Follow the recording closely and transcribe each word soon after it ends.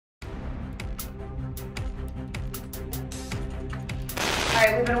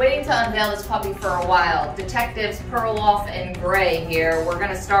right, we've been waiting to unveil this puppy for a while. Detectives Perloff and Gray here. We're going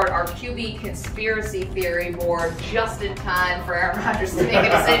to start our QB conspiracy theory board just in time for Aaron Rodgers to make a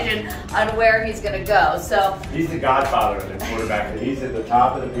decision on where he's going to go. So he's the godfather of the quarterback, and he's at the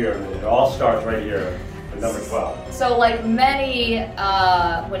top of the pyramid. It all starts right here with number 12. So like many,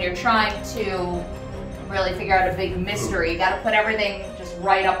 when you're trying to really figure out a big mystery, you got to put everything just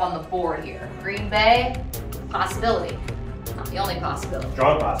right up on the board here. Green Bay, possibility. Not the only possibility.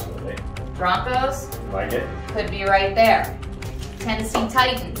 Strong possibility. Broncos, like it. Could be right there. Tennessee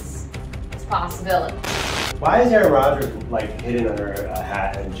Titans, it's a possibility. Why is Aaron Rodgers like hidden under a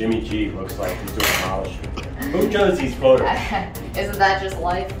hat and Jimmy G looks like he's doing a model shoot? Who chose these photos? Isn't that just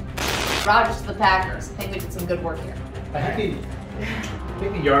life? Rodgers to the Packers. I think we did some good work here. I think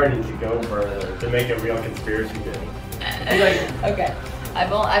the yard needs to go further to make a real conspiracy theory. Okay. I've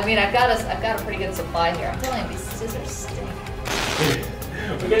got a pretty good supply here. I'm telling you, these scissors stink.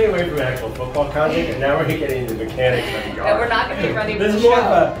 We're getting away from actual football content, and now we're getting into mechanics of the yard. And we're not going to be ready for this the is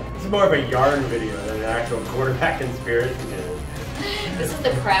show. This is more of a yarn video than an actual quarterback conspiracy theory. This is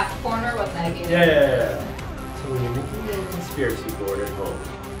the craft corner with Maggie. Yeah. So when you're making a conspiracy board at home,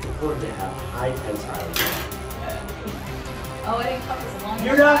 it's important to have high tensile. Oh, I didn't cut this long enough.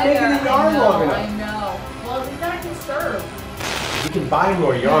 You're not making the yarn long enough. I know. Well, we gotta conserve. You can buy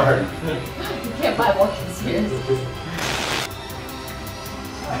more yarn. You can't buy more conspiracies.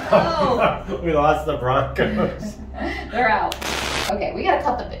 Oh. We lost the Broncos. They're out. Okay, we gotta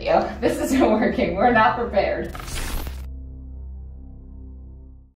cut the video. This isn't working. We're not prepared.